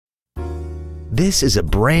This is a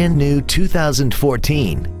brand new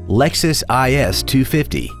 2014 Lexus IS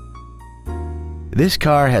 250. This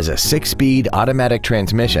car has a 6-speed automatic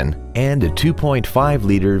transmission and a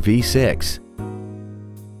 2.5-liter V6.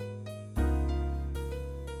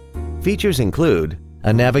 Features include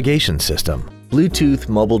a navigation system, Bluetooth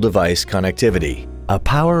mobile device connectivity, a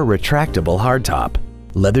power retractable hardtop,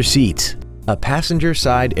 leather seats, a passenger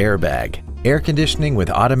side airbag, air conditioning with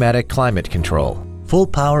automatic climate control, full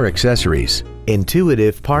power accessories,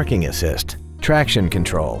 intuitive parking assist, traction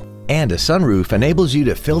control, and a sunroof enables you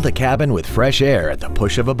to fill the cabin with fresh air at the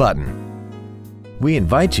push of a button. We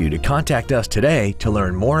invite you to contact us today to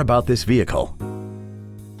learn more about this vehicle.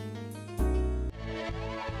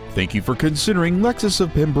 Thank you for considering Lexus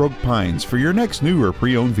of Pembroke Pines for your next new or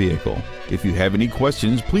pre-owned vehicle. If you have any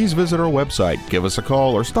questions, please visit our website, give us a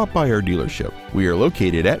call, or stop by our dealership. We are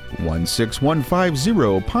located at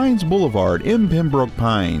 16150 Pines Boulevard in Pembroke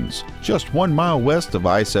Pines, just 1 mile west of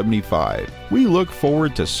I-75. We look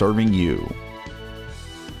forward to serving you.